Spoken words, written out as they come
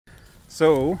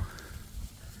So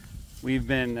we've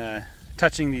been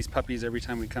touching these puppies every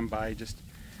time we come by. Just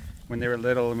when they were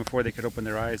little and before they could open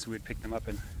their eyes, we'd pick them up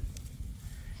and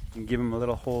give them a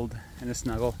little hold and a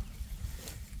snuggle.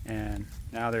 And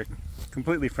now they're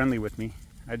completely friendly with me.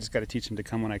 I just got to teach them to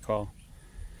come when I call.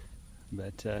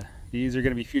 But these are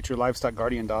going to be future livestock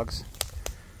guardian dogs.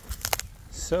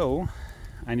 So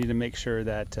I need to make sure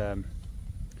that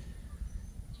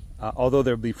although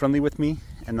they'll be friendly with me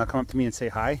and they'll come up to me and say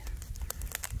hi,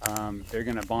 they're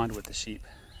going to bond with the sheep.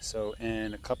 So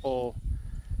in a couple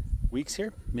weeks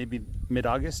here, maybe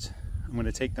mid-August, I'm going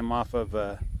to take them off of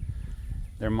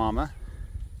their mama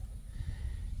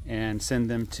and send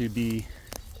them to be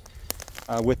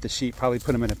with the sheep. Probably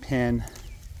put them in a pen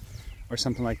or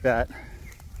something like that,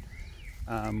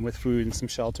 with food and some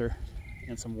shelter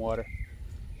and some water.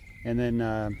 And then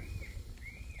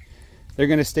they're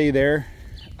going to stay there.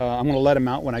 I'm going to let them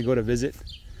out when I go to visit,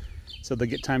 so they'll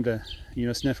get time to,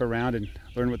 sniff around and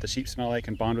learn what the sheep smell like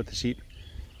and bond with the sheep.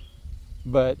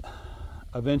 But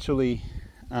eventually,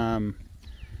 in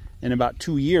about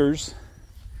 2 years,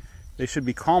 they should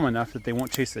be calm enough that they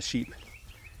won't chase the sheep.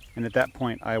 And at that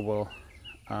point, I will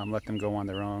let them go on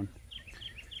their own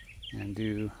and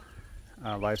do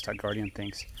livestock guardian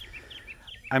things.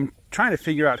 I'm trying to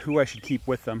figure out who I should keep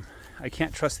with them. I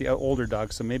can't trust the older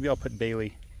dogs, so maybe I'll put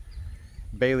Bailey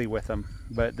with them.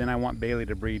 But then I want Bailey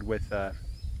to breed with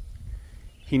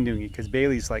Hindungi, because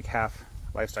Bailey's like half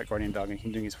livestock guardian dog and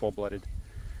Hindungi's full-blooded.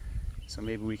 So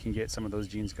maybe we can get some of those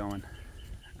genes going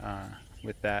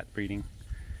with that breeding.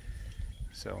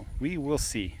 So we will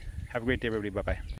see. Have a great day, everybody. Bye-bye.